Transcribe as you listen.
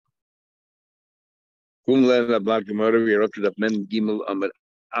About Gemara, we are up to the Mem Gimel Amar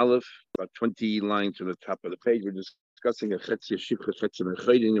Aleph, about 20 lines from the top of the page. We're discussing a Chetzia Shivcha Chetzia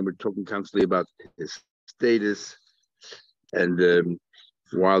Mechaydim, and we're talking constantly about his status. And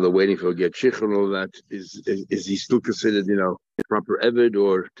while they're waiting for a get Shich and all that, is he still considered, proper Eved,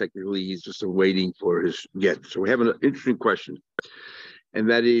 or technically he's just waiting for his get? So we have an interesting question, and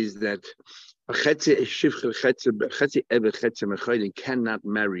that is that a Chetzia Shivcha Chetzia Eved Chetzia Mechaydim cannot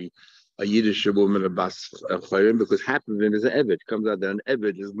marry a Yiddish woman, a Bas Chayim, because half of him is an Eved. It comes out that an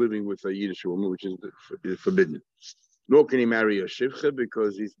Eved is living with a Yiddish woman, which is forbidden. Nor can he marry a Shivcha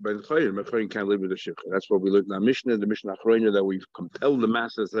because he's Ben Chayim. A Chayim can't live with a Shivcha. That's what we learned in our Mishnah, the Mishnah Achrayna, that we've compelled the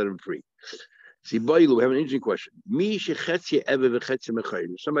master to set him free. See, Bailu, we have an interesting question. Mi shechetzi Eved v'chetzi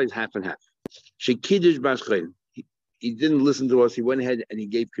mechayim. Somebody's half and half. She Kiddush Bas Chayim. He didn't listen to us. He went ahead and he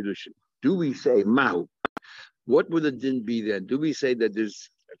gave Kiddushin. Do we say, Mahu? What would the din be then? Do we say that there's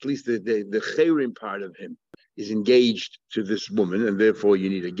at least the chayrim part of him is engaged to this woman, and therefore you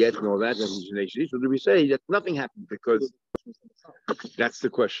need a get and all that, and he's an H. So do we say that nothing happened? Because that's the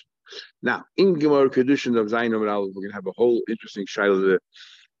question. Now, in Gemara Kedushin of Zayin Amar Aleph, we're going to have a whole interesting shiloh, a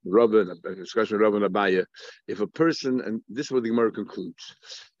discussion with Rabbi and Abaya. If a person, and this is what the Gemara concludes,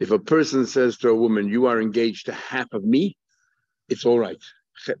 if a person says to a woman, you are engaged to half of me, it's all right.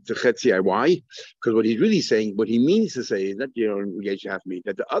 Why? Because what he's really saying, what he means to say is that you're engaged to half of me,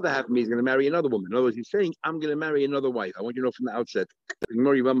 that the other half of me is going to marry another woman. In other words, he's saying, I'm going to marry another wife. I want you to know from the outset,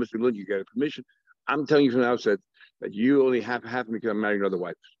 you get a permission. I'm telling you from the outset that you only have half of me because I'm marrying another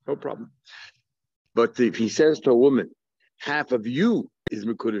wife. No problem. But if he says to a woman, half of you is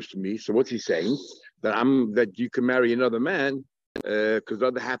Mekudesh to me, so what's he saying? That you can marry another man because the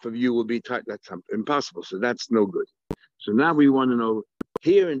other half of you will be tight. That's impossible. So that's no good. So now we want to know,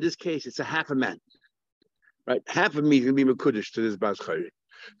 here in this case, it's a half a man, right? Half of me is going to be Mekudesh to this Bas Chayim.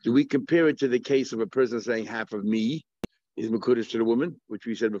 Do we compare it to the case of a person saying half of me is Mekudesh to the woman, which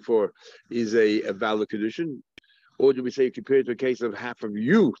we said before is a valid condition? Or do we say compare it to a case of half of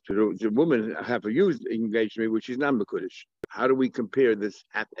you to the woman, half of you is engaged to me, which is not Mekudesh? How do we compare this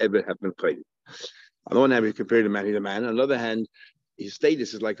half ever half Mekudesh? On the one hand, we compare the man to the man. On the other hand, his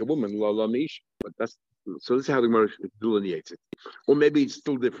status is like a woman, la la mish. But so this is how the Gemara delineates it. Or maybe it's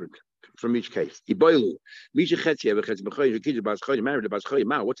still different from each case. What's the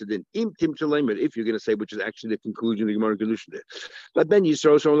din? If you're going to say, which is actually the conclusion of the Gemara Kedushin there. But then you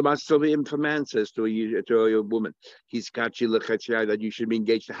saw some of the if a man says to a woman, he's that you should be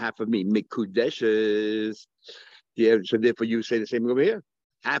engaged to half of me. Mikudeshes. Yeah, so therefore you say the same over here.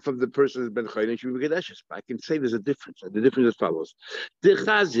 Half of the person has been chayil and should be Kedeshes. I can say there's a difference. The difference is as follows.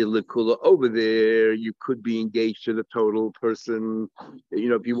 Over there, you could be engaged to the total person.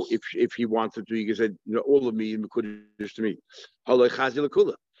 If he wanted to, you could say, all of me Mekudesh to me.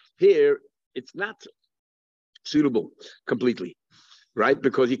 Here, it's not suitable completely, right?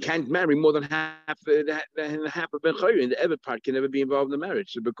 Because you can't marry more than half of Ben Chayil, and the Eved part can never be involved in the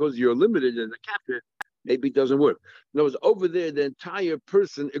marriage. So because you're limited in the captive, maybe it doesn't work. In other words, over there, the entire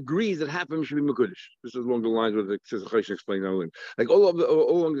person agrees that half of him should be Mekudesh. This is along the lines of the Chayshon explained earlier. Like all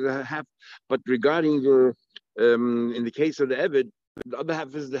along the half, but regarding the in the case of the Eved, the other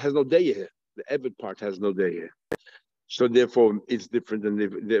half has no day here. The Eved part has no day here. So therefore, it's different than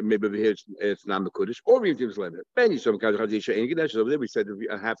maybe over here it's not Mekudesh, or even if it's like that. Over there we said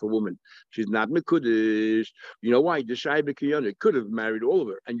half a woman, she's not Mekudesh. You know why? The Shai B'Kinyan could have married all of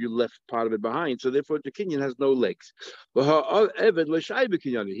her, and you left part of it behind. So therefore, the Kinyan has no legs. But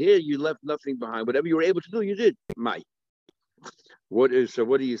here you left nothing behind. Whatever you were able to do, you did. What do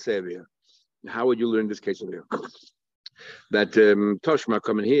you say over here? How would you learn this case over here? That Toshma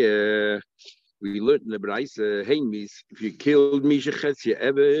coming here. We learned in the Braise, if you killed Misha Chetzia,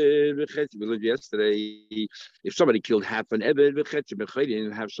 Eved, we learned yesterday, if somebody killed half an Eved,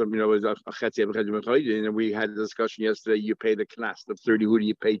 and have some, a Chetzia, and we had a discussion yesterday, you pay the knas of 30, who do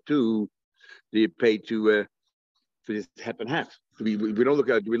you pay to? Do you pay to, for this half and half? We don't look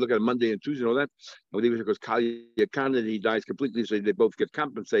at, we look at Monday and Tuesday and all that. And because Kali Yakan, he dies completely, so they both get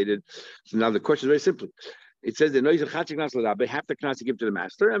compensated. So now the question is very simple. It says that half the knas you give to the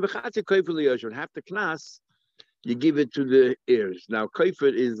master, and half the knas you give it to the heirs. Now,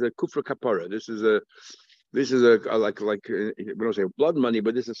 kofer is a kufra kapara. This is a like we don't say blood money,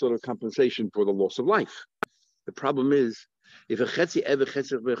 but this is sort of compensation for the loss of life. The problem is, if a chetzi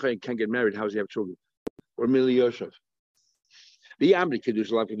can't get married, how does he have children? Or mili yoshev? The amri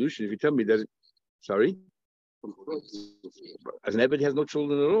kedusha la kedusha. If you tell me that, sorry, as an eved, he has no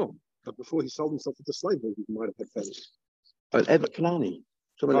children at all. But before he sold himself into slavery, he might have had feathers. An Eved Kanani.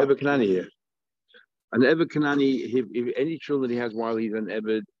 Someone Eved Kanani here. An Eved Kanani, if any children he has while he's an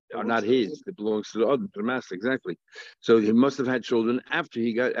Eved, are not his. It belongs to the master, exactly. So he must have had children after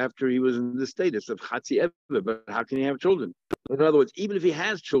he was in the status of Chatzi Ever. But how can he have children? In other words, even if he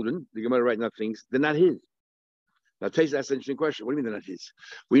has children, the Gemara right now thinks they're not his. Now, Taisa, that's an interesting question. What do you mean they're not his?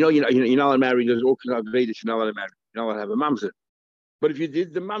 We know you're not allowed to marry. There's all kinds of Vedas. You're not allowed to marry. You're not allowed to have a mamzer. But if you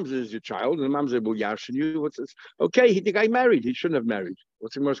did, the mamzer is your child, and the mamzer will yashin you. What's this? Okay, the guy married. He shouldn't have married.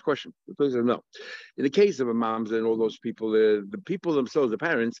 What's the most question? The place is no. In the case of a mamzer and all those people, the people themselves, the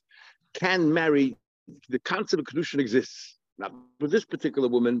parents, can marry. The concept of kedushin exists, not with this particular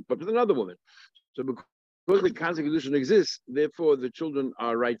woman, but with another woman. So because the concept of kedushin exists, therefore the children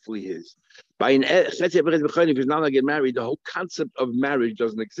are rightfully his. If he's not going to get married, the whole concept of marriage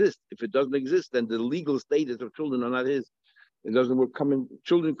doesn't exist. If it doesn't exist, then the legal status of children are not his. It doesn't work.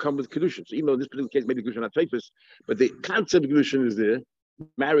 Children come with kedushin. So even though in this particular case maybe kedushin not typhus, but the concept of kedushin is there,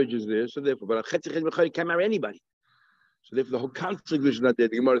 marriage is there. So therefore, but a chetzi can't marry anybody. So therefore, the whole concept of kedushin is not there.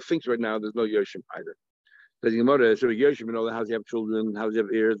 The Gemara thinks right now there's no yoshim either. The Gemara, so yoshim, you know, how does he have children? How does he have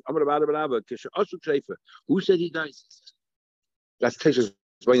heirs? Who said he dies? That's Tesha's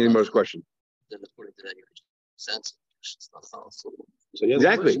explaining the Gemara's question. Then according to that, your sense it's not false. So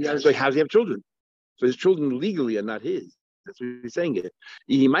exactly. So how does he have children? So his children legally are not his. That's what he's saying here.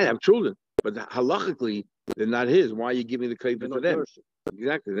 He might have children, but halachically, they're not his. Why are you giving the kaifa to them?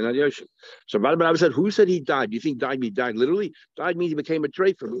 Exactly, they're not Yoshim. So Baba said, who said he died? Do you think died means died literally? Died means he became a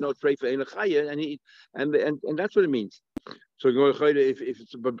treifa. We know treifa ain't a chaya, and that's what it means. So if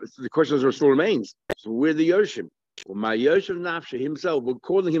but the question still remains. So we're the Yoshim. Well, my Yoshim Nafsha himself, we're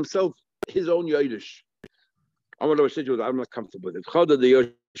calling himself his own Yodish. I'm not comfortable with it. What do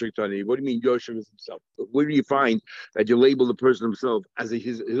you mean Yoshim is himself? Where do you find that you label the person himself as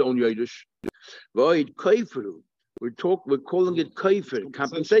his own Yodish? We're calling it kaifer,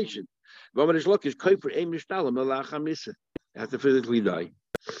 compensation. He has to physically die.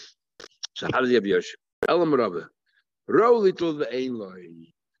 So how does he have Yoshim?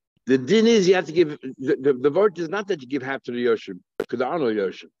 The din is you have to give, the word is not that you give half to the Yoshim, because there are no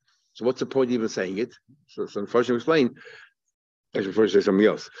Yoshim. So what's the point of even saying it? So unfortunately explain, I should first say something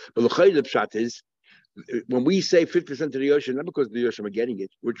else. But the pshat is, when we say 50% to the Yoshim, not because the Yoshim are getting it,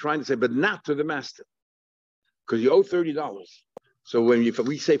 we're trying to say, but not to the master. Because you owe $30. So if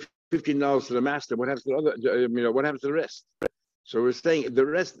we say $15 to the master, what happens to the other? What happens to the rest? So we're saying the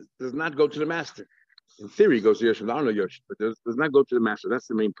rest does not go to the master. In theory, it goes to Yoshim. I don't know Yoshim, but does not go to the master. That's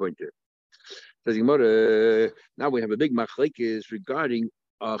the main point here. Now we have a big machlekes regarding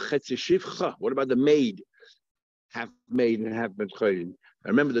chetzi shivcha. What about the maid? Half maid and half ben chayrin. I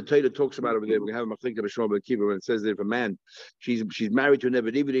remember the Torah talks about over there. We have a machlekes of Shmuel ben Kiva when it says that if a man, she's married to an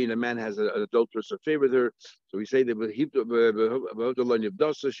evedivity and a man has an adulterous affair with her, so we say that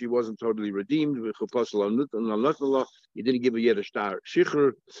she wasn't totally redeemed. He didn't give her yet a star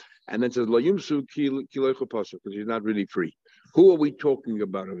shichr, and then says lo yumsu because she's not really free. Who are we talking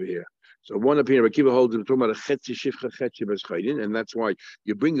about over here? So one opinion, Akiva holds, we're talking about a chetzi shivcha chetzi b'schayrin, and that's why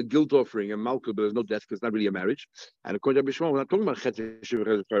you bring a guilt offering and malchut, but there's no death because it's not really a marriage. And according to Bishma, we're not talking about chetzi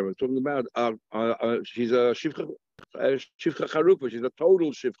shivcha chetzi. We're talking about she's a shivcha charupa. She's a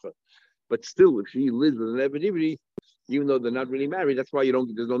total shivcha. But still, if she lives with an evedivity, even though they're not really married, that's why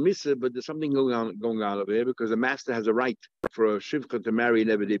there's no missa, but there's something going on over here because the master has a right for a shivcha to marry an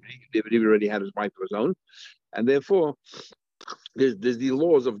evedivity. The evedivity already had his wife of his own, and therefore there's the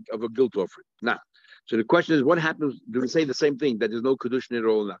laws of a guilt offering. Now, so the question is, what happens? Do we say the same thing, that there's no kedushin at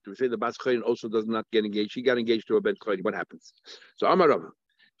all? Now, do we say the bas chayrin also does not get engaged? She got engaged to a ben chayrin. What happens? So Amar Rava,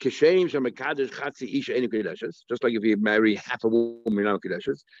 kishem shemekadesh chatzi isha ain't kedushes. Just like if you marry half a woman, not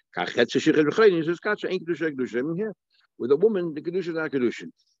kedushes. Kachetz shechid b'chayrin says kacha ain't kedusha kedushin. Here, with a woman, the kedushin is not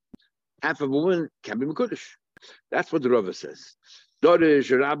kedushin. Half of a woman can be mekudesh. That's what the Rava says. Dorish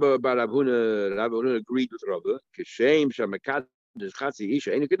Rabba Barabuna agreed with Rabba. Kishem Shamakad is Chatzi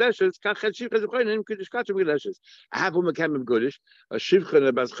Isha ain't Kadeshes. Kachet Shivcha Zechayrin Kiddush Kachem Kadeshes. A half woman can be Kaddish. A Shivcha and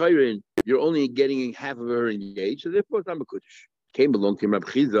a Bas Chayrin, you're only getting half of her engaged, so therefore it's not a Kaddish. Came along to Rab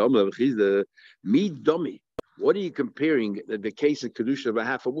Chizda, me dummy. What are you comparing the case of Kedusha of a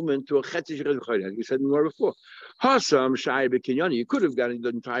half a woman to a Chetzi Shivcha Zechayrin? As we said more before. Hasam Shai Bekinyani. You could have gotten the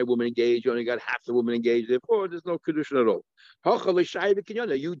entire woman engaged. You only got half the woman engaged. Therefore, there's no Kedusha at all.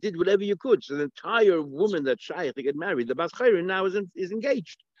 You did whatever you could. So the entire woman that's shy to get married, the Bas Chayrin now is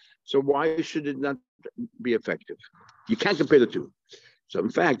engaged. So why should it not be effective? You can't compare the two. So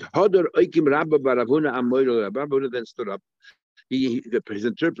in fact, Hadar Oikim Rabba Baravuna Amoyro Rabba then stood up. His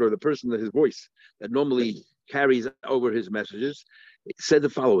interpreter, the person that his voice that normally carries over his messages, said the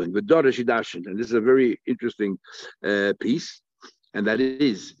following: "The daughter Shidashin," and this is a very interesting piece. And that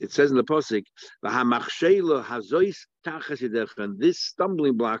is, it says in the Pasuk, and this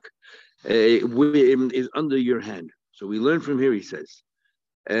stumbling block is under your hand. So we learn from here, he says,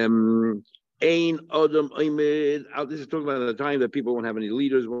 Ein Adam Oimid. This is talking about the time that people won't have any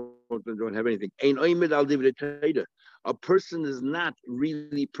leaders, don't have anything. Ein Oimid al Divrei Torah. A person is not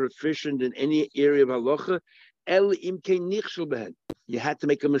really proficient in any area of halacha. El imke nichshel behen. You had to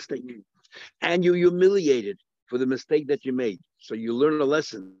make a mistake, and you're humiliated for the mistake that you made. So you learn a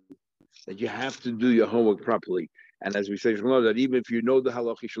lesson that you have to do your homework properly. And as we say, that even if you know the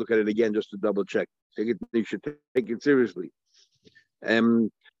halacha, you should look at it again just to double check. You should take it seriously. Even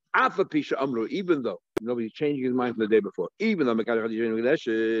though nobody's changing his mind from the day before, even though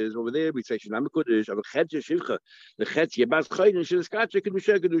is over there, we say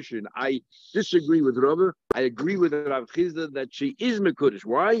I disagree with Rava. I agree with Rav Chizda that she is Mekudesh.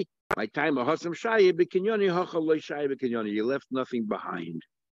 Why? My time of Hasam Shaya Bekinyani Hachal Loy Shaya Bekinyani. You left nothing behind.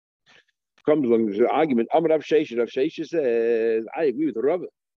 Comes along the argument. Rav Shesha says, I agree with Rava.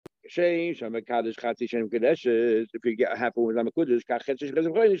 If you get half with Lamakudish,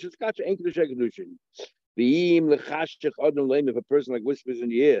 if a person like whispers in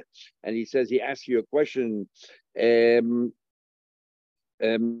the ear and he says he asks you a question, it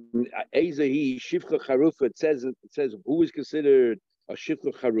says who is considered a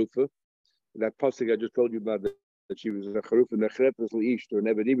shifcha charufa? That pasuk I just told you about, that she was a charufa and a chrepas leish or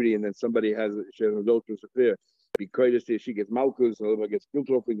never anybody, and then somebody she has an adulterous affair. Because she gets malchus, or gets guilt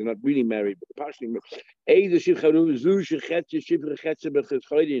offering, they're not really married, but partially. This is Rabbi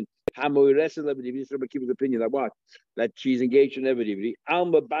opinion that what? That she's engaged in everybody.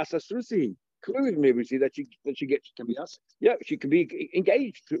 Alma basa strusi. Clearly, maybe we see that she gets to be us. Yeah, she can be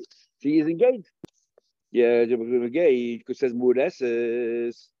engaged. She is engaged. Yeah, engaged because says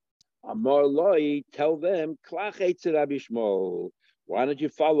mureses. Amar loy, tell them klachet Rabbi Shmuel. Why don't you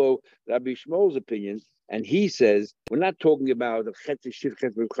follow Rabbi Shmuel's opinion? And he says, we're not talking about the chet shiv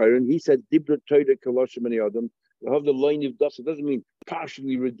chet v'chayrin. He said, dibra toida kaloshim ani adam. We have the line of dust. It doesn't mean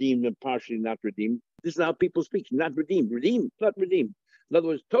partially redeemed and partially not redeemed. This is how people speak. Not redeemed. Redeemed, not redeemed. In other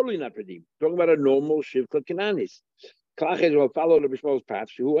words, totally not redeemed. Talking about a normal shiv kananis. Kalachet will follow the Bishmal's path.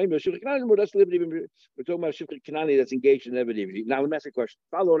 We're talking about shiv kanani that's engaged in everything. Now, let me ask a question.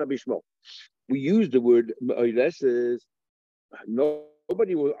 Follow Rabbi Shmuel. We use the word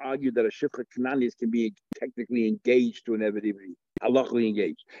nobody will argue that a shifcha kananis can be technically engaged to an evidivity, halachically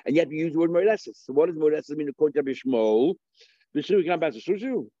engaged, and yet we use the word moreses. So what does moreses mean according to Rabbi Shmuel? The shul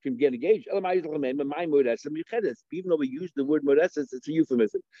can get engaged. Even though we use the word moreses, it's a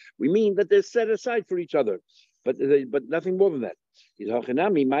euphemism. We mean that they're set aside for each other, but nothing more than that. So even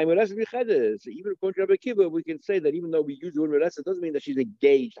according to Rabbi Kiva, we can say that even though we use the word moreses, it doesn't mean that she's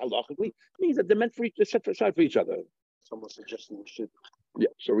engaged halachically. It means that they're meant for they're set aside for each other. Someone suggesting we should. Yeah,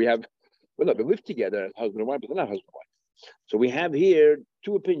 so we have, they live together, husband and wife, but they're not husband and wife. So we have here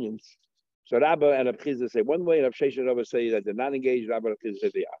two opinions. So Rabba and Rav Chizda say one way, and Rav Shesha and Rabba say that they're not engaged. Rabba and Rav Chizda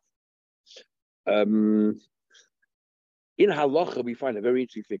say they are. In halacha, we find a very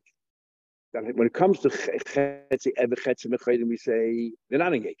interesting thing. That when it comes to chetzi, we say they're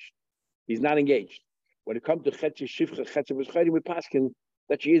not engaged. He's not engaged. When it comes to chetzi shivcha, chetzi v'chaydim, we paskin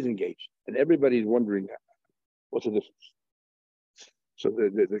that she is engaged, and everybody's wondering what's the difference. So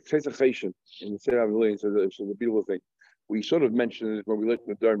the Tzeitzachation in the Sefer Avilim is a beautiful thing. We sort of mentioned it when we looked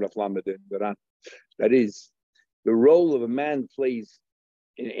at the Durham Raflamed in Iran. That is, the role of a man plays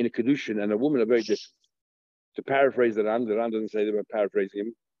in a Kedushin and a woman are very different. To paraphrase the Ran doesn't say they were paraphrasing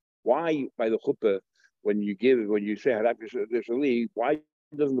him. Why, by the chuppah, when you say Harap Yisraeli, why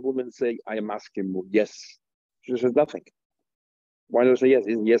doesn't the woman say, I am asking yes? She says nothing. Why don't I say yes?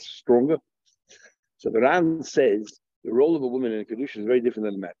 Isn't yes stronger? So the Ran says, the role of a woman in a Kedusha is very different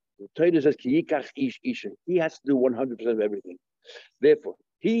than a man. The Torah says, Ki yikach ish isha. He has to do 100% of everything. Therefore,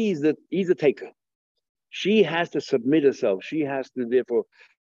 he's the taker. She has to submit herself. She has to, therefore,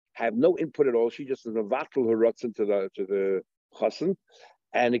 have no input at all. She just is a vatl her rutzen to the chassan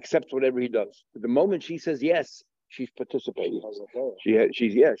and accepts whatever he does. But the moment she says yes, she's participating. He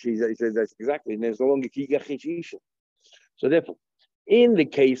says that's exactly. And there's no longer Ki yikach ish isha. So therefore, in the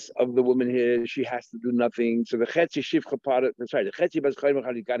case of the woman here, she has to do nothing. So the chetzi shivcha part, the chetzi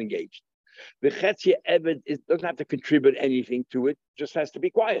b'schayim got engaged. The chetzi eved doesn't have to contribute anything to it; just has to be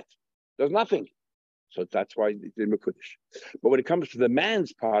quiet. Does nothing. So that's why it's in Mekudesh. But when it comes to the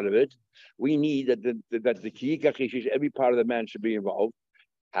man's part of it, we need that the kiyikach, every part of the man should be involved.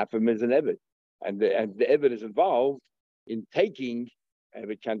 Half of him is an eved, and the eved is involved in taking. And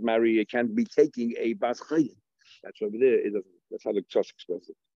it can't marry. It can't be taking a bas chayim. That's over there. It doesn't. That's how the Tzos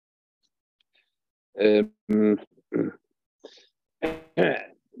expresses it.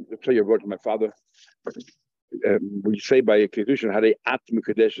 I'll tell you about my father. We say by a kedushin, how they at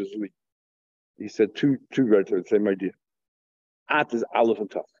mekadesh is we. He said two words, the same idea. At is aleph and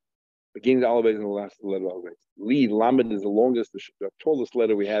taf. Beginning always and the last letter always. Li, lamed is the longest, the tallest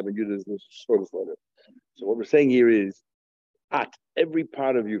letter we have, and yud is the shortest letter. So what we're saying here is, at, every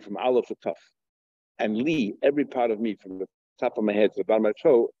part of you from aleph to taf, and li, every part of me from the top of my head to the bottom of my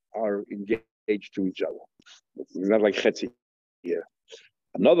toe, are engaged to each other. It's not like chetzi here.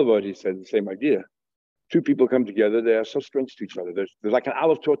 Another word, he said, the same idea. Two people come together, they are so strange to each other. There's like an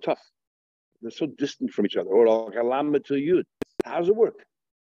aleph to a taf. They're so distant from each other. Or like a lamed to a yud. How does it work?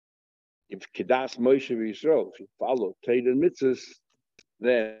 If Kedas Moshe Yisrael, if you follow Torah and Mitzvahs,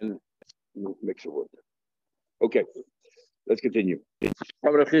 then it makes it work. Okay, let's continue. Interesting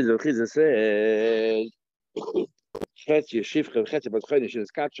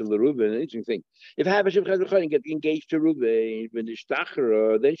thing. If I have a Shivcha get engaged to Ruben, when the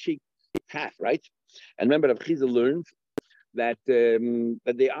Shtacher, then she half, right? And remember, Rav Chizah learned that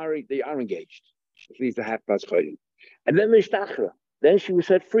they are engaged. At least a half past Chodim. And then the Shtacher, then she was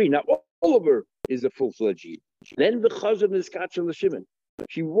set free. Now all of her is a full-fledged Yid. Then the Chazan is Katchel Shimon.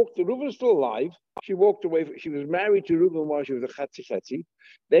 She walked. Reuben is still alive. She walked away. She was married to Reuben while she was a chatzi.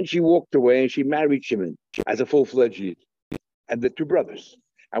 Then she walked away and she married Shimon as a full-fledged Yid, and the two brothers.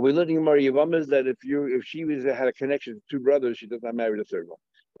 And we're learning in Maria Yavamas that if she had a connection to two brothers, she does not marry the third one.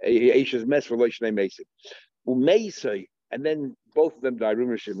 Aisha's mess relation Mason. Umeisai, and then both of them died.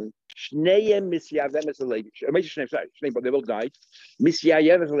 Reuben and Shimon. Shneim misyav as a lady. But they both died.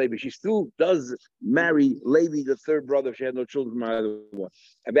 Misyav as a lady. She still does marry Levi, the third brother. She had no children from either one.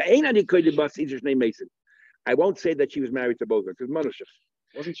 I won't say that she was married to both of them because Manushach.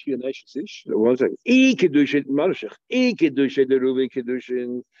 Wasn't she a nation ish? One second. Manushach. The Ruben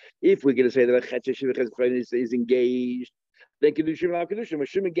Kedushin. If we're going to say that a Chetz is engaged, then Kedushin al Kedushin. When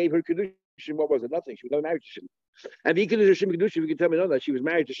Shimon gave her Kedushin, what was it? Nothing. She was not married to Shimon. And if you Shimon Kedushin, we can tell me no, that she was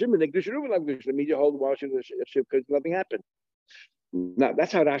married to Shimon. Then Kedushin Ruben al Kedushin. The media hold while she was a Shimon because nothing happened. Now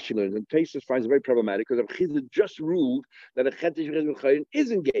that's how Rashi learns, and Taisus finds it very problematic because Chizah just ruled that a Chetz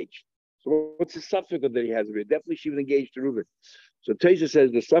is engaged. So what's the suffix that he has of it? Definitely she was engaged to Reuben. So Taisus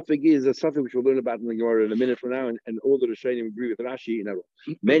says the suffix is a suffix which we'll learn about in the Gemara in a minute from now, and all the Rishonim agree with Rashi.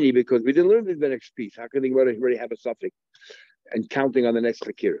 Many because we didn't learn this next piece. How can the Gemara already have a suffix? And counting on the next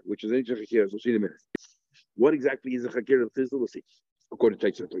Chakira, which is an interesting Chakira. We'll see in a minute. What exactly is the Chakira of Chizah? We'll see. According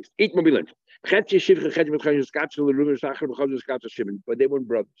to Taisus, at least. Eat mobilant. But they weren't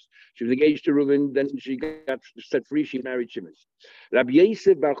brothers. She was engaged to Reuben, then she got set free, she married Shimon. Rabbi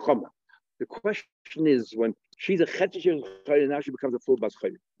Yosef Bar Chama. The question is, when she's a Chetz and now she becomes a full Bas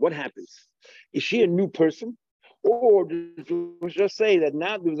Chayim, what happens? Is she a new person? Or let's just say that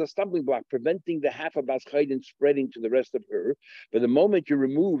now there was a stumbling block preventing the half of Bas Chayim spreading to the rest of her. But the moment you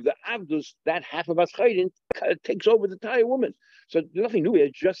remove the Avdus, that half of Bas Chayim takes over the entire woman. So there's nothing new here,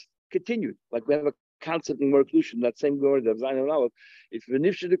 it's just continued. Like we have a concept in Merklushin, that same word of Zayin and Aleph. It's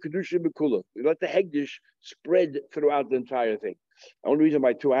V'nifshe the Kedusha B'kula. We let the Hegdish spread throughout the entire thing. The only reason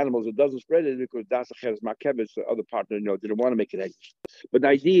why two animals it doesn't spread is because Dasacher Makebetz, the other partner, didn't want to make it Hegdish. But the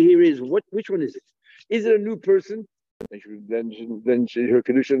idea here is, which one is it? Is it a new person? Then her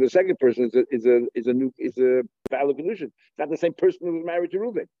Kedusha, the second person is a valid Kedusha. It's not the same person who was married to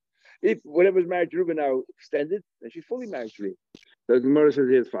Reuben. If whatever was married to Reuben now extended, then she's fully married to Reuben. So the Gemara says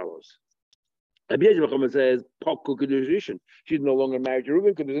here as follows. Rabbi Yosef says, she's no longer married to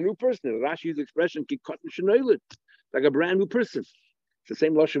Reuben because there's a new person. Rashi's expression, like a brand new person. It's the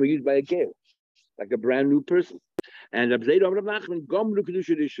same lashon we use by a girl, like a brand new person. And all that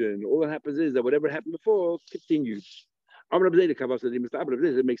happens is that whatever happened before continues.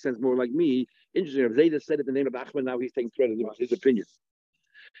 It makes sense more like me. Interesting. Rav Zayda said it in the name of Achman. Now he's taking credit for his opinion.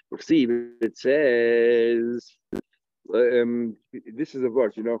 See, it says, this is a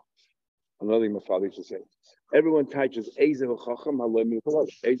verse, another thing my father used to say. Everyone touches Ezel Chacham, Halem Mikolad.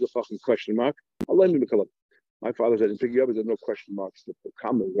 Ezel Chacham question mark, Halem Mikolad. My father said, in Piggy there's no question marks, no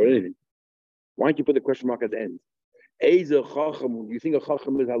commas or anything. Why don't you put the question mark at the end? Ezel Chacham, you think a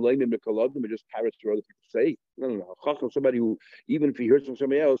Chacham is Halem Mikolad, and just parrots what other people say? No. A Chacham, somebody who, even if he hears from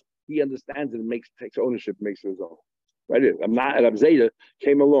somebody else, he understands it and takes ownership, makes it his own. Right? Rab Zayda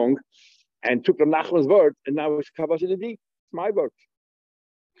came along and took the Nachman's word, and now it's Kavash in the D. It's my word.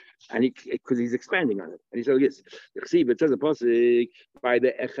 And because he's expanding on it. And he said, yes, it says a pasuk by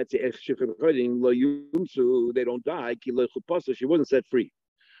the they don't die, she wasn't set free.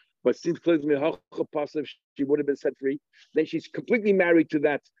 But since she would have been set free, then she's completely married to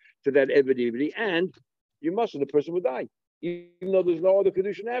that Eved, and you must, the person would die. even though there's no other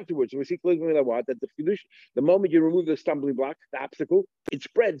condition afterwards. So we see clearly that the condition, the moment you remove the stumbling block, the obstacle, it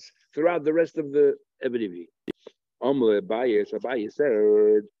spreads throughout the rest of the Ebedivi. Abaye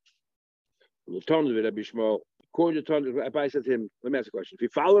said, according to Abaye said to him, let me ask a question. If you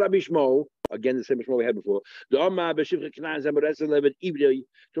follow Rabbi Shmuel, again the same Shmuel we had before, the Amma b'shivcha Kanan zamoras eleven ibri,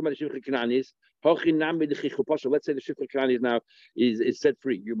 talking about the shivcha Kananis. Let's say the shivcha Kananis now is set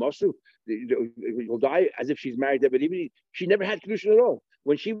free. You must will die as if she's married to Ebed Ibri. She never had kedushin at all.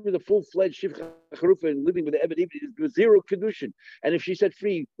 When she was a full-fledged shivcha charufa and living with the Ebed Ibri, there was zero kedushin. And if she's set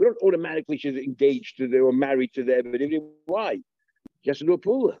free, we don't automatically she's engaged to or married to the Ebed Ibri. Why? She has to do a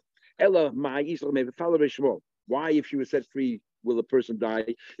pula. Ella my Yisrael may follow Shmuel. Why, if she was set free, will a person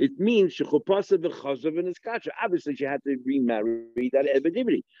die? It means obviously she had to remarry that Ebed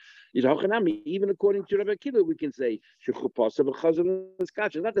Ibri. Even according to Rabbi Akiva, we can say not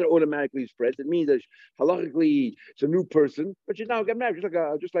that it automatically spreads. It means that halachically it's a new person, but she's now got married.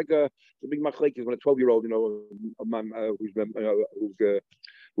 Just like a big machlek is when a 12-year-old,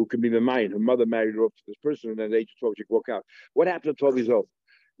 who can be the mind. Her mother married her up to this person, and at the age of 12 she can walk out. What happened at 12 years old?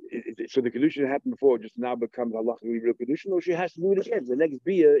 So the kedusha happened before just now becomes halachically real kedusha, or she has to do it again. The next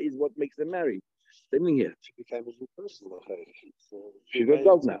bia is what makes them marry. Same thing here. She became a new person. She's an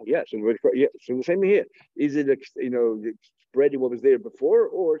adult now. Yeah. So the same thing here. Is it spreading what was there before,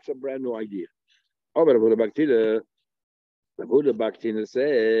 or it's a brand new idea? Oh, but Abuda Baktina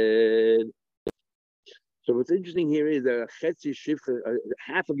said. So what's interesting here is that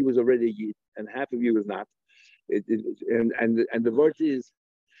half of you was already a yid, and half of you is not. And the verse is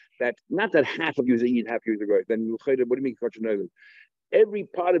that not that half of you is a yid, half of you is a goy. Then what do you mean? Every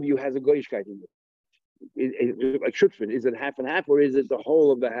part of you has a goyishkeit in it. Like shutzman, is it half and half, or is it the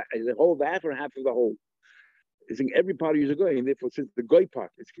whole of the half? Is it whole of the half or half of the whole? I think every part of you is a goy, and therefore, since the goy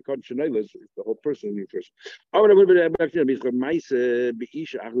part is it's the whole person in you first. Oh, but I'm going to be back to the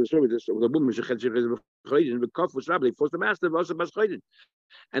master.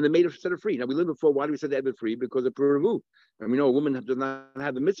 And they made her set her free. Now we learned before, why do we say the Ebed free? Because of Puravu. And we know a woman does not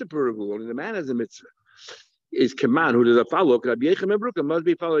have the mitzvah Puravu, only the man has the mitzvah. Is Kaman, who does a follow, must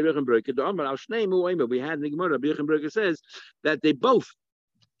be followed. We had in the Gemara, Rabbi Yechim Brucker says that they both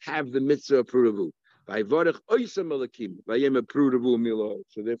have the mitzvah Puravu. So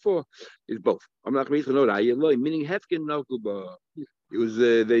therefore, it's both. Meaning Hefkin Nakuba. It was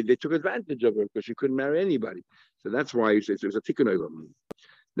they took advantage of her because she couldn't marry anybody. So that's why it was a tikkun olam.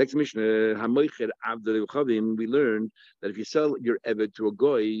 Next Mishnah, we learned that if you sell your eved to a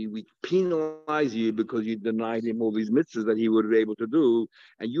goy, we penalize you because you denied him all these mitzvahs that he would be able to do,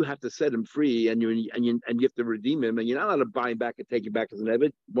 and you have to set him free, and you have to redeem him, and you're not allowed to buy him back and take him back as an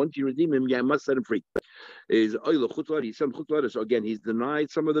eved. Once you redeem him, you must set him free. So again, he's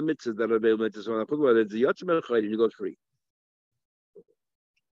denied some of the mitzvahs that are available to him, and he goes free.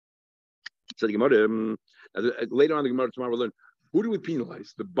 So the Gemara, later on the Gemara tomorrow we'll learn, who do we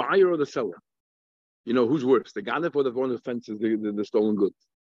penalize, the buyer or the seller? Who's worse, the ganef or the one who fences the stolen goods?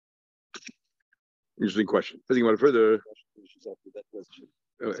 Interesting question. Thinking about it further.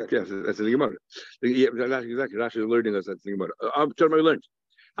 Yes, that's the Gemara. Yeah, exactly. Rashi is learning us. That's the Gemara. Tomorrow we learned.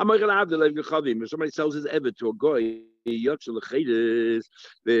 If somebody sells his evet to a goy, this is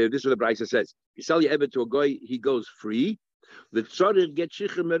what the Brisa says. You sell your evet to a goy, he goes free. The tzaddik gets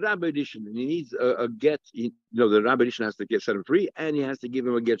shikhr merabbi edition, and he needs a get. The rabbi edition has to set him free, and he has to give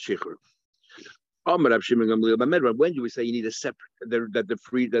him a get shikhr. When do we say you need a separate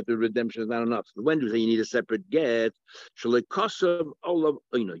that the redemption is not enough? When do we say you need a separate get? You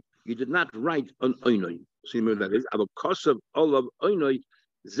did not write an oinoy. See what that is? If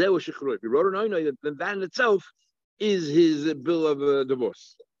you wrote an oinoy, then that in itself is his bill of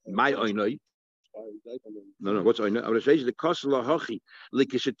divorce. My oinoy. No. What's I know? I would say the cost of lahachi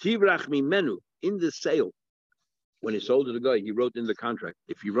menu in the sale when he sold to the guy. He wrote in the contract,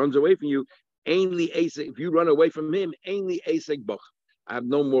 if he runs away from you, if you run away from him, I have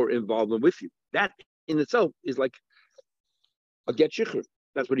no more involvement with you. That in itself is like a get shikhr.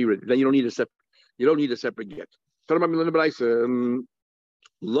 That's what he read. Then you don't need a separate get.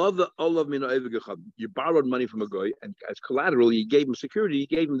 You borrowed money from a guy, and as collateral, you gave him security. You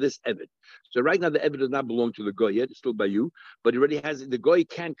gave him this evid. So right now, the evid does not belong to the guy yet; it's still by you. But he already has it. The guy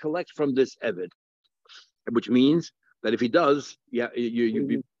can collect from this evid, which means that if he does, you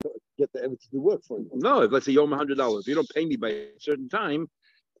get the evid to do work for him. No, if let's say you owe him $100, if you don't pay me by a certain time,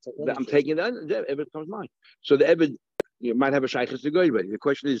 I'm taking that. The evid becomes mine. So the evid. You might have a shaykhs to go already. The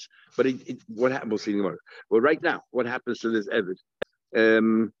question is, but what happens? We'll see tomorrow. Well, right now, what happens to this evid?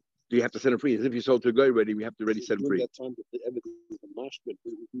 Do you have to set him free? As if you sold to a guy already, we have to already set him free. That time that the evidence is the mashman,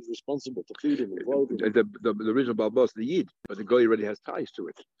 who's responsible to feed him and clothe him. The original balbos, the yid, but the guy already has ties to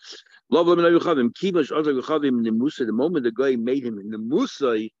it. The moment the guy made him in the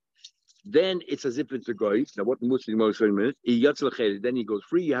musay, then it's as if it's a guy. Now, what the musay is, then he goes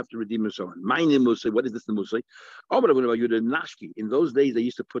free. You have to redeem and so on. My name musay. What is this? The musay? Oh, but I'm about you the nashki. In those days, they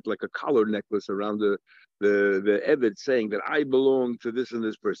used to put like a collar necklace around the eved, saying that I belong to this and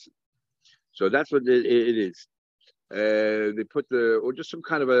this person. So that's what it is. They put or just some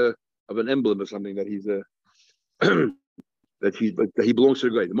kind of an emblem or something that he's that he belongs to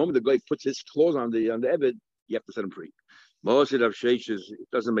the guy. The moment the guy puts his claws on the eved, you have to set him free. Most of it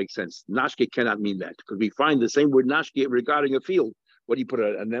doesn't make sense. Nashke cannot mean that because we find the same word nashke regarding a field. What do you put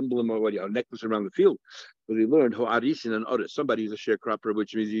an emblem or a necklace around the field? But we learned how arisin and others. Somebody who's a sharecropper,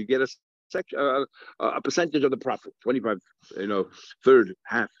 which means you get a percentage of the profit, 25, third,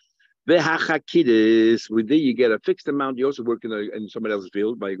 half. The hachakidis, with there you get a fixed amount. You also work in somebody else's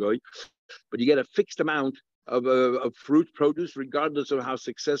field by a guy, but you get a fixed amount of fruit produce, regardless of how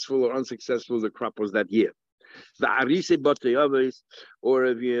successful or unsuccessful the crop was that year. The arise batayavis, or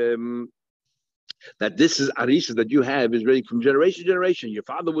if you that this is arisa that you have is ready from generation to generation. Your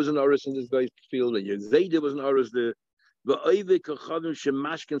father was an oris in this guy's field, and your zayde was an oris. The oivik kachadun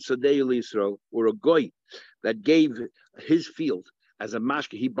shemashkin sadei Yisrael, or a guy that gave his field as a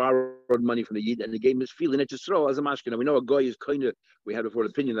mashke. He borrowed money from the yid, and he gave him his field in Yisrael as a mashke. Now we know a guy is kind of. We had before the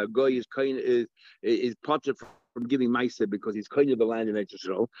opinion that a guy is kind of is potter from giving ma'aser because he's kind of the land in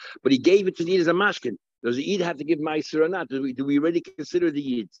Yisrael, but he gave it to the yid as a mashkin. Does the yid have to give ma'aser or not? Do we already consider the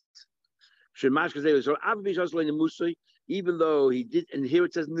yids? So even though he did, and here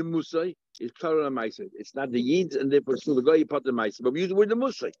it says nemusay, it's plural on ma'aser. It's not the yids, and therefore still the guy you put the ma'aser. But we use the word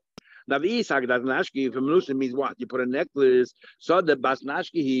nemusay. Now the Isaac that nashki from Musa means what? You put a necklace. So the bas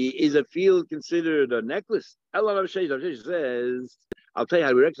nashki is a field considered a necklace. Allah says, I'll tell you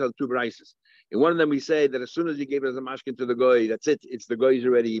how we reconcile two prices. In one of them, we say that as soon as you gave it as a mashkin to the guy, that's it. It's the guy's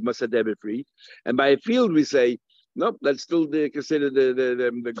already. He must have debit free. And by a field, we say, nope, that's still consider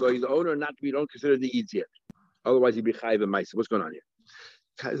the guy's owner. Not we don't consider the eads yet. Otherwise, he'd be chayiv and ma'aser. What's going on here?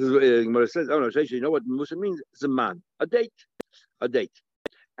 Gemara says, oh no, you know what Musa means? Zaman, a date.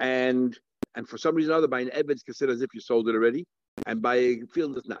 And for some reason or other, by an eved, it's considered as if you sold it already, and by a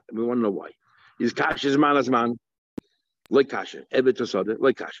field, it's not. And we want to know why. Is kasha man as man? Like kasha, eved to soda,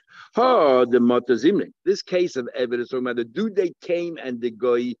 like kasha. The matazimne. This case of eved is talking about the due date came and the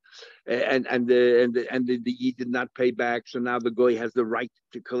guy, and the yid did not pay back. So now the guy has the right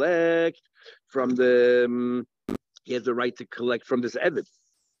to collect from the. He has the right to collect from this eved.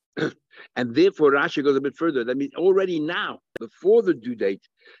 And therefore, Rashi goes a bit further. That means already now, before the due date,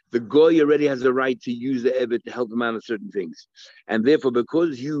 the goy already has the right to use the eved to help him out on certain things. And therefore,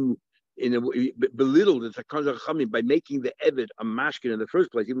 because you belittled the Takanza Chamim by making the eved a mashkin in the first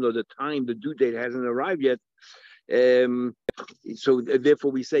place, even though the due date hasn't arrived yet, so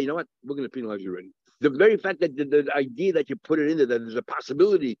therefore we say, you know what, we're going to penalize you already. The very fact that the idea that you put it in there, that there's a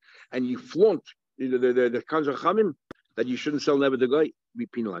possibility, and you flaunt the Takanza Chamim, that you shouldn't sell never the guy, we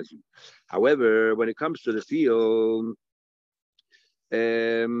penalize you. However, when it comes to the field,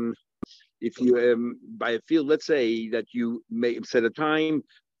 if you buy a field, let's say that you may set a time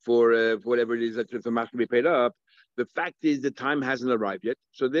for whatever it is that the market can be paid up. The fact is the time hasn't arrived yet,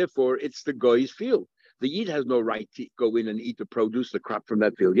 so therefore it's the guy's field. The yid has no right to go in and eat the produce, the crop from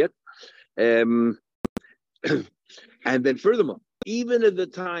that field yet. And then furthermore, even if the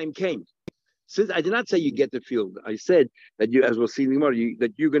time came. Since I did not say you get the field, I said that you, as we'll see in the Gemara,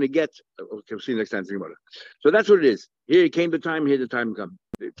 that you're going to get. Okay, we'll see next time in the Gemara. So that's what it is. Here it came the time. Here the time come.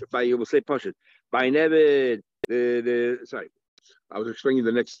 By you will say Pashut. By never sorry, I was explaining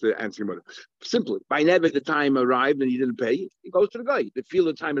the next answer. Gemara. Simply, by never the time arrived and he didn't pay. It goes to the guy. The field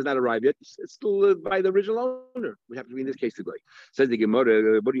of time has not arrived yet. It's still by the original owner. We have to be in this case the guy. Says the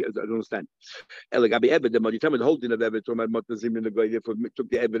Gemara. What do you? I don't understand. You tell me the whole thing of Ebed, so my Matazim and the guy therefore took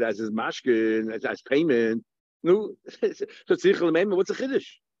the Ebed as his mashkin, as payment. No, what's the chiddush?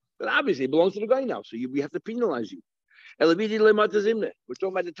 But obviously it belongs to the guy now, so we have to penalize you. We're talking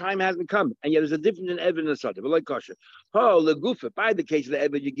about the time hasn't come, and yet there's a difference in Ebed and Sadav. But like Kasha, by the case of the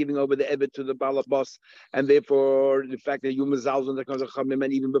Ebed, you're giving over the Ebed to the Balabas, and therefore the fact that you mazals on the Kanza Chamim,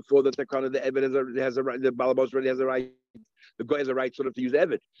 and even before that, the Ebed has a right, the Balabas already has a right. The guy has a right sort of to use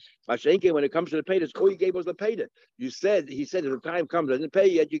Evid. Mashenke, when it comes to the payda, all you gave was the payda. He said, if the time comes, doesn't pay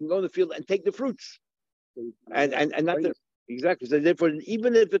yet, you can go in the field and take the fruits. And not the, exactly. So therefore,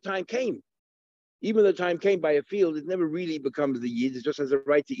 even if the time came by a field, it never really becomes the yid. It just has a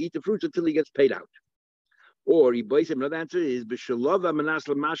right to eat the fruits until he gets paid out. Or another answer is b'shalova manas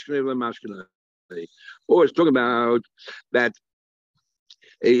l'mashkene l'mashkene. Or it's talking about that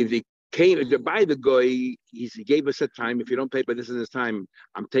if he came to buy the guy, he gave us a time. If you don't pay by this and this time,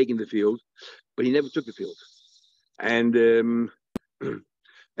 I'm taking the field. But he never took the field, and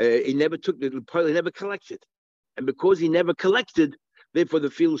he never took the pile. He never collected, and because he never collected, therefore the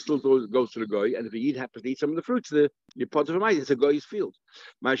field still goes to the guy. And if he happens to eat some of the fruits, you're part of a mice. It's a guy's field.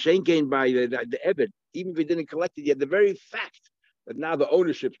 Mashen gained by the Ebed, even if he didn't collect it yet. The very fact that now the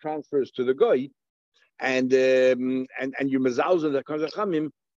ownership transfers to the guy, and you mazalza the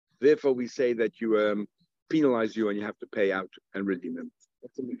kazachamim. Therefore, we say that you penalize you and you have to pay out and redeem him.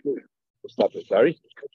 That's a we'll stop it. Sorry.